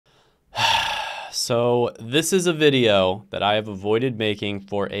So this is a video that I have avoided making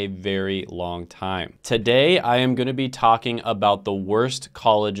for a very long time. Today, I am going to be talking about the worst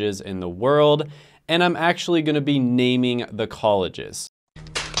colleges in the world, and I'm actually going to be naming the colleges.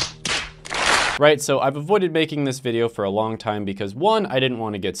 Right, so I've avoided making this video for a long time because one, I didn't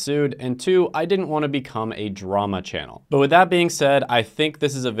want to get sued, and two, I didn't want to become a drama channel. But with that being said, I think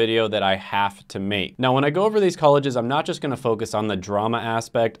this is a video that I have to make. Now, when I go over these colleges, I'm not just going to focus on the drama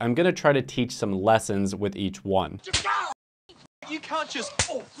aspect. I'm going to try to teach some lessons with each one. You can't just,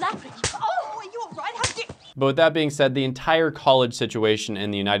 are you all right? How did you... But with that being said, the entire college situation in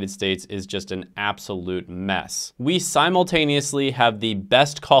the United States is just an absolute mess. We simultaneously have the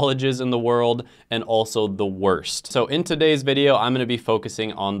best colleges in the world and also the worst. So in today's video, I'm going to be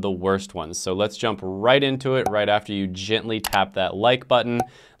focusing on the worst ones. So let's jump right into it right after you gently tap that like button.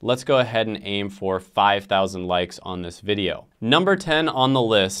 Let's go ahead and aim for 5,000 likes on this video. Number 10 on the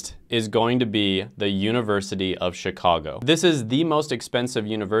list is going to be the University of Chicago. This is the most expensive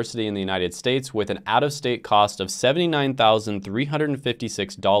university in the United States with an out-of-state cost of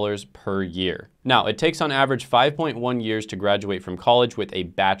 $79,356 per year. Now, it takes on average 5.1 years to graduate from college with a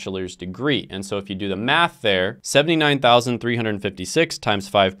bachelor's degree. And so if you do the math there, 79,356 times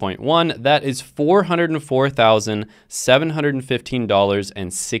 5.1, that is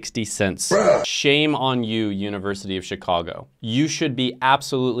 $404,715.60. Shame on you, University of Chicago. You should be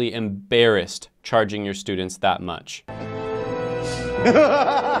absolutely embarrassed charging your students that much.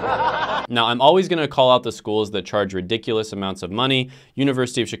 Now, I'm always going to call out the schools that charge ridiculous amounts of money.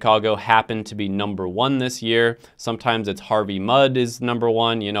 University of Chicago happened to be #1 this year. Sometimes it's Harvey Mudd is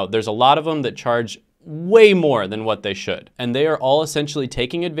 #1. You know, there's a lot of them that charge way more than what they should. And they are all essentially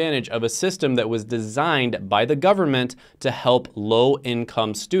taking advantage of a system that was designed by the government to help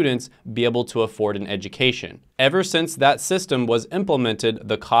low-income students be able to afford an education. Ever since that system was implemented,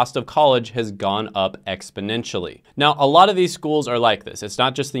 the cost of college has gone up exponentially. Now, a lot of these schools are like this. It's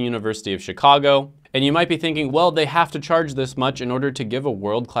not just the University of Chicago. And you might be thinking, well, they have to charge this much in order to give a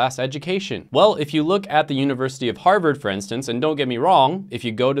world-class education. Well, if you look at the University of Harvard, for instance, and don't get me wrong, if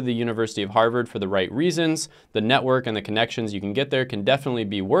you go to the University of Harvard for the right reasons, the network and the connections you can get there can definitely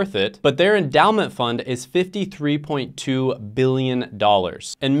be worth it. But their endowment fund is $53.2 billion.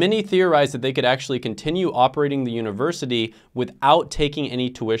 And many theorize that they could actually continue operating the university without taking any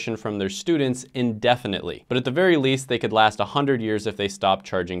tuition from their students indefinitely. But at the very least, they could last 100 years if they stopped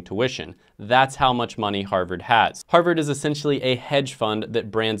charging tuition. That's how much money Harvard has. Harvard is essentially a hedge fund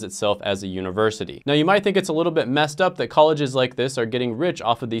that brands itself as a university. Now, you might think it's a little bit messed up that colleges like this are getting rich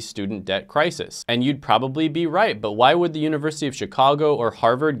off of the student debt crisis. And you'd probably be right, but why would the University of Chicago or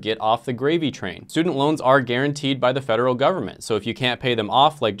Harvard get off the gravy train? Student loans are guaranteed by the federal government. So if you can't pay them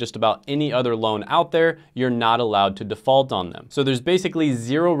off like just about any other loan out there, you're not allowed to default on them. So there's basically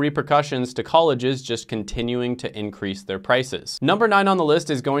zero repercussions to colleges just continuing to increase their prices. Number 9 on the list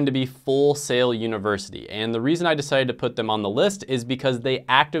is going to be Full Sail University. And the reason I decided to put them on the list is because they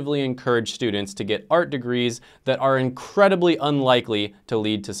actively encourage students to get art degrees that are incredibly unlikely to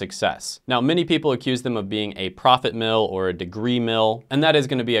lead to success. Now, many people accuse them of being a profit mill or a degree mill, and that is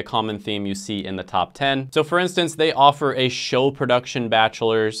going to be a common theme you see in the top 10. So for instance, they offer a show production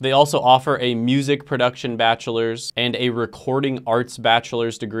bachelor's. They also offer a music production bachelor's and a recording arts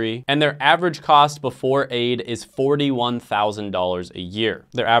bachelor's degree. And their average cost before aid is $41,000 a year.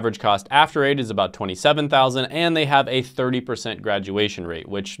 Their average cost after aid is about $27,000, and they have a 30% graduation rate,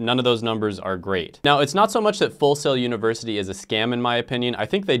 which none of those numbers are great. Now, it's not so much that Full Sail University is a scam in my opinion. I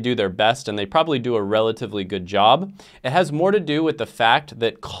think they do their best and they probably do a relatively good job. It has more to do with the fact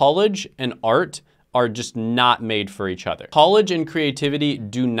that college and art are just not made for each other. College and creativity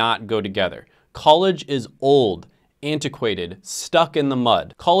do not go together. College is old, antiquated, stuck in the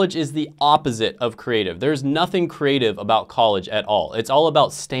mud. College is the opposite of creative. There's nothing creative about college at all. It's all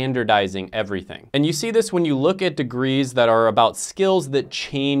about standardizing everything. And you see this when you look at degrees that are about skills that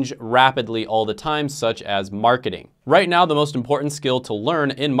change rapidly all the time, such as marketing. Right now, the most important skill to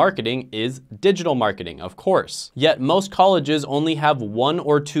learn in marketing is digital marketing, of course. Yet most colleges only have 1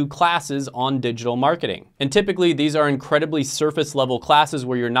 or 2 classes on digital marketing. And typically, these are incredibly surface level classes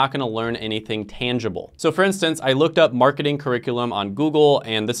where you're not gonna learn anything tangible. So for instance, I looked up marketing curriculum on Google,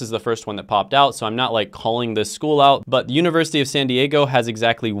 and this is the first one that popped out, so I'm not like calling this school out, but the University of San Diego has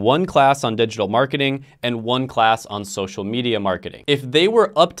exactly 1 class on digital marketing and 1 class on social media marketing. If they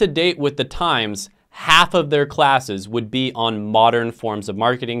were up to date with the times, half of their classes would be on modern forms of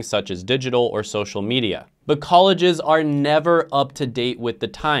marketing such as digital or social media. But colleges are never up to date with the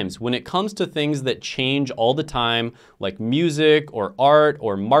times. When it comes to things that change all the time, like music or art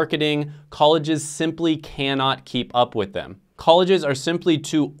or marketing, colleges simply cannot keep up with them. Colleges are simply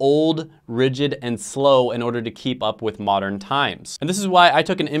too old, rigid, and slow in order to keep up with modern times. And this is why I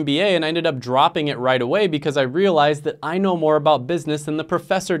took an MBA and I ended up dropping it right away, because I realized that I know more about business than the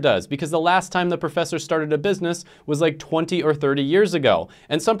professor does, because the last time the professor started a business was like 20 or 30 years ago.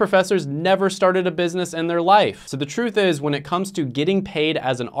 And some professors never started a business in their life. So the truth is, when it comes to getting paid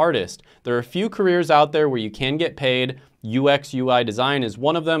as an artist, there are a few careers out there where you can get paid. UX, UI design is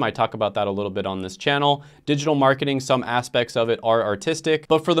one of them. I talk about that a little bit on this channel. Digital marketing, some aspects of it are artistic.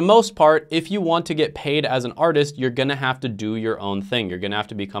 But for the most part, if you want to get paid as an artist, you're gonna have to do your own thing. You're gonna have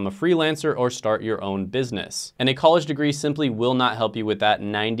to become a freelancer or start your own business. And a college degree simply will not help you with that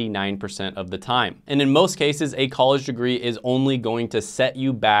 99% of the time. And in most cases, a college degree is only going to set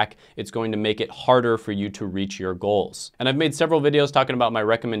you back. It's going to make it harder for you to reach your goals. And I've made several videos talking about my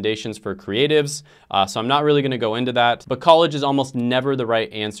recommendations for creatives, so I'm not really gonna go into that. But college is almost never the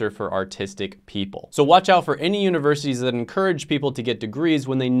right answer for artistic people. So watch out for any universities that encourage people to get degrees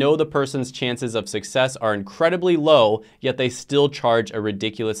when they know the person's chances of success are incredibly low, yet they still charge a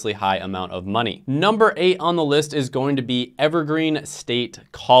ridiculously high amount of money. Number 8 on the list is going to be Evergreen State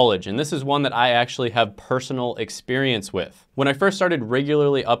College. And this is one that I actually have personal experience with. When I first started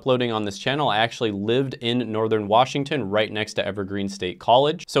regularly uploading on this channel, I actually lived in Northern Washington, right next to Evergreen State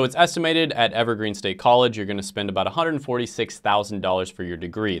College. So it's estimated at Evergreen State College, you're gonna spend about $146,000 for your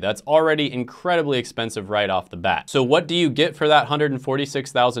degree. That's already incredibly expensive right off the bat. So what do you get for that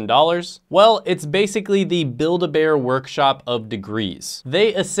 $146,000? Well, it's basically the Build-A-Bear workshop of degrees. They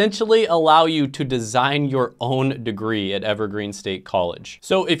essentially allow you to design your own degree at Evergreen State College.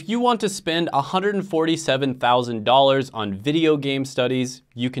 So if you want to spend $147,000 on video game studies,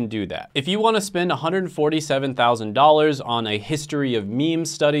 you can do that. If you want to spend $147,000 on a history of meme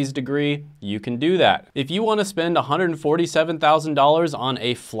studies degree, you can do that. If you want to spend $147,000 on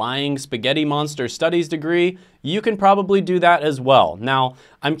a flying spaghetti monster studies degree, you can probably do that as well. Now,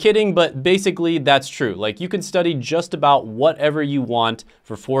 I'm kidding, but basically that's true. Like, you can study just about whatever you want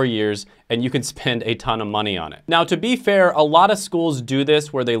for 4 years and you can spend a ton of money on it. Now, to be fair, a lot of schools do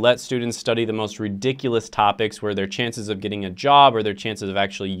this where they let students study the most ridiculous topics where their chances of getting a job or their chances of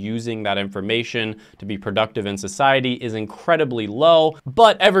actually using that information to be productive in society is incredibly low.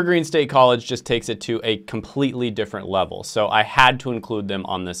 But Evergreen State College just takes it to a completely different level. So I had to include them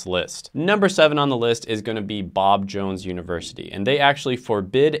on this list. Number 7 on the list is going to be Bob Jones University, and they actually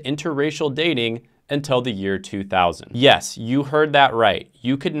forbid interracial dating until the year 2000. Yes, you heard that right.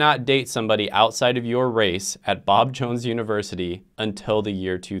 You could not date somebody outside of your race at Bob Jones University until the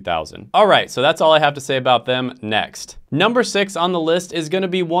year 2000. All right, so that's all I have to say about them. Next. Number 6 on the list is gonna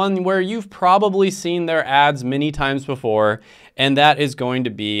be one where you've probably seen their ads many times before, and that is going to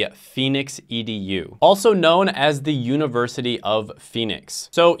be Phoenix EDU, also known as the University of Phoenix.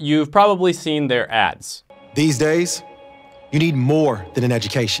 So you've probably seen their ads. These days, you need more than an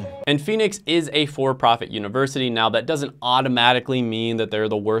education. And Phoenix is a for-profit university. Now, that doesn't automatically mean that they're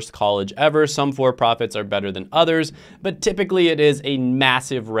the worst college ever. Some for-profits are better than others, but typically it is a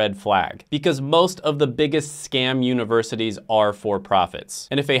massive red flag because most of the biggest scam universities are for-profits.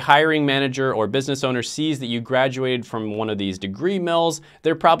 And if a hiring manager or business owner sees that you graduated from one of these degree mills,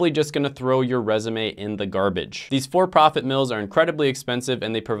 they're probably just gonna throw your resume in the garbage. These for-profit mills are incredibly expensive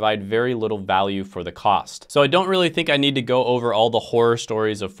and they provide very little value for the cost. So I don't really think I need to go over all the horror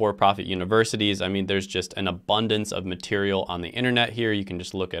stories of for-profit universities. I mean, there's just an abundance of material on the internet here. You can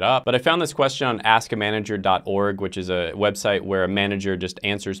just look it up. But I found this question on askamanager.org, which is a website where a manager just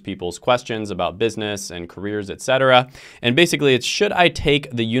answers people's questions about business and careers, etc. And basically it's, should I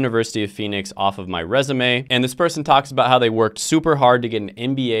take the University of Phoenix off of my resume? And this person talks about how they worked super hard to get an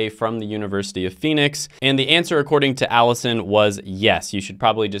MBA from the University of Phoenix. And the answer, according to Allison, was yes, you should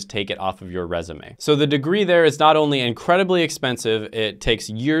probably just take it off of your resume. So the degree there is not only incredibly expensive, it takes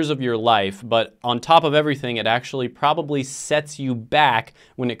years of your life, but on top of everything, it actually probably sets you back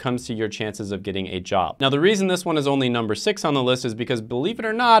when it comes to your chances of getting a job. Now, the reason this one is only number 6 on the list is because, believe it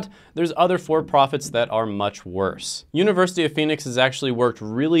or not, there's other for-profits that are much worse. University of Phoenix has actually worked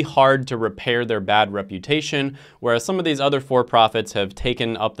really hard to repair their bad reputation, whereas some of these other for-profits have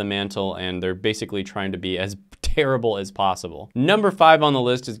taken up the mantle and they're basically trying to be as terrible as possible. Number 5 on the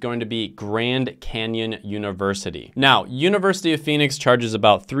list is going to be Grand Canyon University. Now, University of Phoenix charges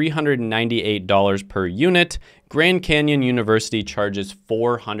about $398 per unit. Grand Canyon University charges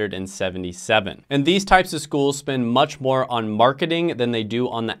 $477. And these types of schools spend much more on marketing than they do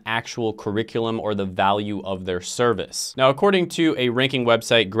on the actual curriculum or the value of their service. Now, according to a ranking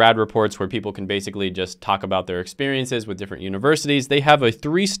website, Grad Reports, where people can basically just talk about their experiences with different universities, they have a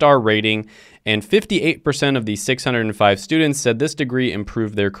 3-star rating, and 58% of the 605 students said this degree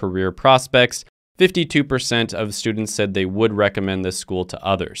improved their career prospects. 52% of students said they would recommend this school to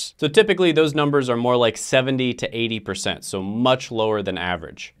others. So typically those numbers are more like 70 to 80%, so much lower than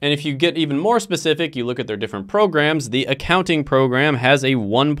average. And if you get even more specific, you look at their different programs, the accounting program has a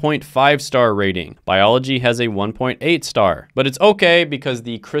 1.5 star rating. Biology has a 1.8 star. But it's okay because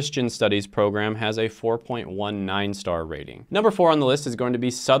the Christian Studies program has a 4.19 star rating. Number 4 on the list is going to be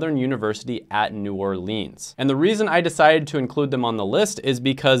Southern University at New Orleans. And the reason I decided to include them on the list is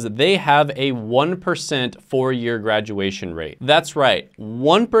because they have a 1% 4-year graduation rate. That's right,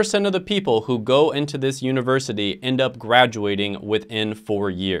 1% of the people who go into this university end up graduating within 4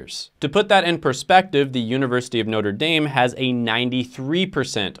 years. To put that in perspective, the University of Notre Dame has a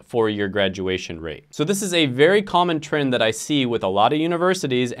 93% 4-year graduation rate. So this is a very common trend that I see with a lot of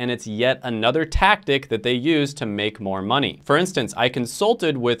universities, and it's yet another tactic that they use to make more money. For instance, I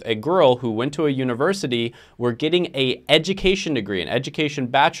consulted with a girl who went to a university where getting an education degree, an education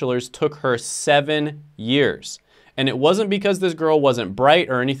bachelor's, took her 7 years. And it wasn't because this girl wasn't bright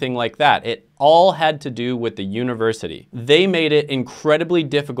or anything like that. It all had to do with the university. They made it incredibly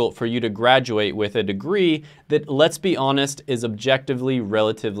difficult for you to graduate with a degree that, let's be honest, is objectively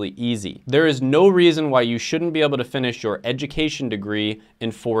relatively easy. There is no reason why you shouldn't be able to finish your education degree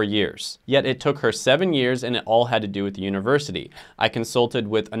in 4 years. Yet it took her 7 years, and it all had to do with the university. I consulted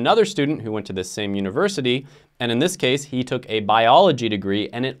with another student who went to this same university, and in this case, he took a biology degree,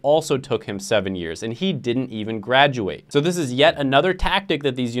 and it also took him 7 years, and he didn't even graduate. So this is yet another tactic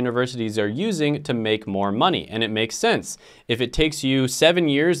that these universities are using to make more money, and it makes sense. If it takes you 7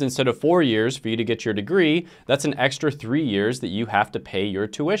 years instead of 4 years for you to get your degree, that's an extra 3 years that you have to pay your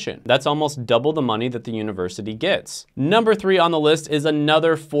tuition. That's almost double the money that the university gets. Number 3 on the list is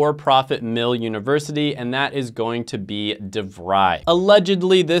another for-profit mill university, and that is going to be DeVry.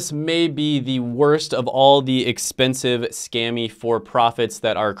 Allegedly, this may be the worst of all the expensive, scammy for-profits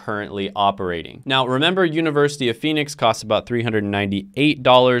that are currently operating. Now, remember, University of Phoenix costs about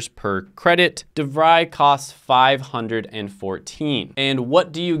 $398 per credit. DeVry costs $514. And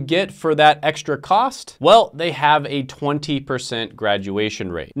what do you get for that extra cost? Well, they have a 20% graduation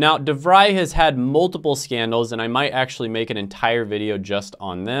rate. Now, DeVry has had multiple scandals, and I might actually make an entire video just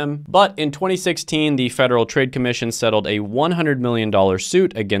on them. But in 2016, the Federal Trade Commission settled a $100 million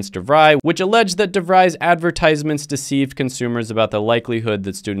suit against DeVry, which alleged that DeVry's advertisements deceived consumers about the likelihood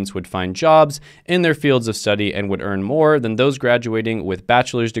that students would find jobs in their fields of study and would earn more than those graduating with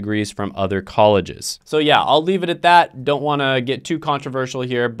bachelor's degrees from other colleges. So yeah, I'll leave it at that. Don't want to get too controversial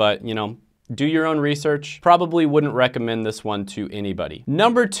here, but you know, do your own research. Probably wouldn't recommend this one to anybody.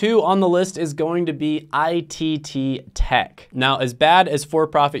 Number 2 on the list is going to be ITT Tech. Now, as bad as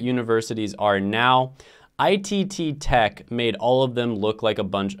for-profit universities are now, ITT Tech made all of them look like a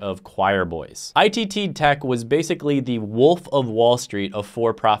bunch of choir boys. ITT Tech was basically the Wolf of Wall Street of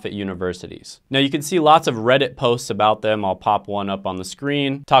for-profit universities. Now you can see lots of Reddit posts about them. I'll pop one up on the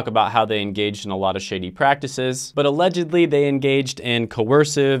screen, talk about how they engaged in a lot of shady practices, but allegedly they engaged in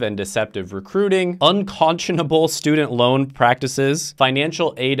coercive and deceptive recruiting, unconscionable student loan practices,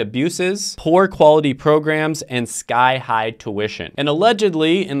 financial aid abuses, poor quality programs, and sky-high tuition. And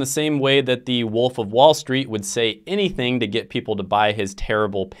allegedly, in the same way that the Wolf of Wall Street would say anything to get people to buy his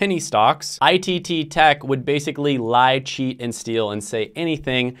terrible penny stocks, ITT Tech would basically lie, cheat, and steal and say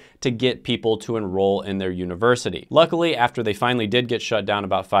anything to get people to enroll in their university. Luckily, after they finally did get shut down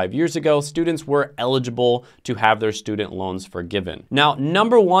about 5 years ago, students were eligible to have their student loans forgiven. Now,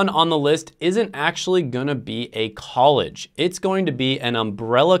 number 1 on the list isn't actually gonna be a college. It's going to be an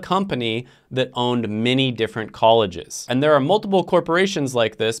umbrella company that owned many different colleges. And there are multiple corporations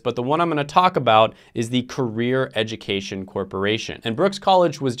like this, but the one I'm gonna talk about is the Career Education Corporation. And Brooks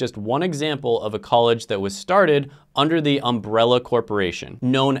College was just one example of a college that was started under the umbrella corporation,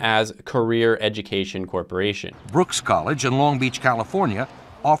 known as Career Education Corporation. Brooks College in Long Beach, California,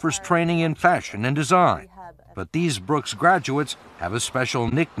 offers training in fashion and design. But these Brooks graduates have a special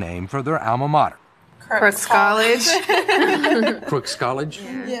nickname for their alma mater. Brooks College. Brooks College?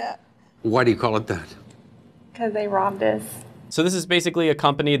 Yeah. Why do you call it that? Because they robbed us. So this is basically a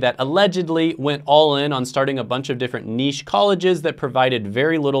company that allegedly went all in on starting a bunch of different niche colleges that provided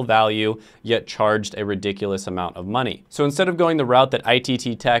very little value, yet charged a ridiculous amount of money. So instead of going the route that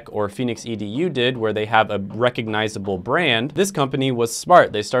ITT Tech or Phoenix EDU did, where they have a recognizable brand, this company was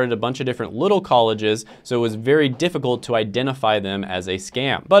smart. They started a bunch of different little colleges, so it was very difficult to identify them as a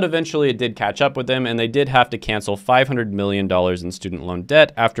scam. But eventually it did catch up with them, and they did have to cancel $500 million in student loan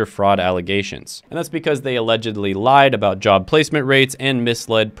debt after fraud allegations. And that's because they allegedly lied about job placement rates and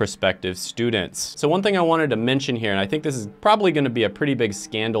misled prospective students. So one thing I wanted to mention here, and I think this is probably going to be a pretty big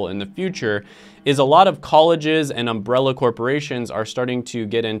scandal in the future, is a lot of colleges and umbrella corporations are starting to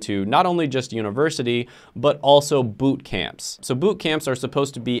get into not only just university, but also boot camps. So boot camps are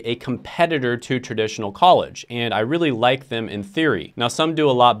supposed to be a competitor to traditional college, and I really like them in theory. Now, some do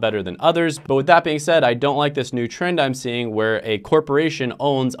a lot better than others, but with that being said, I don't like this new trend I'm seeing where a corporation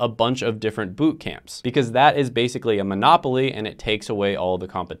owns a bunch of different boot camps, because that is basically a monopoly and it takes away all the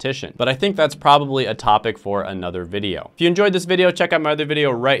competition. But I think that's probably a topic for another video. If you enjoyed this video, check out my other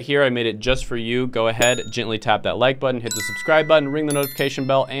video right here. I made it just for you. Go ahead, gently tap that like button, hit the subscribe button, ring the notification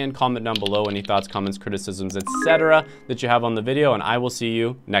bell, and comment down below any thoughts, comments, criticisms, etc. that you have on the video, and I will see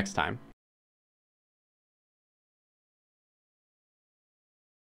you next time.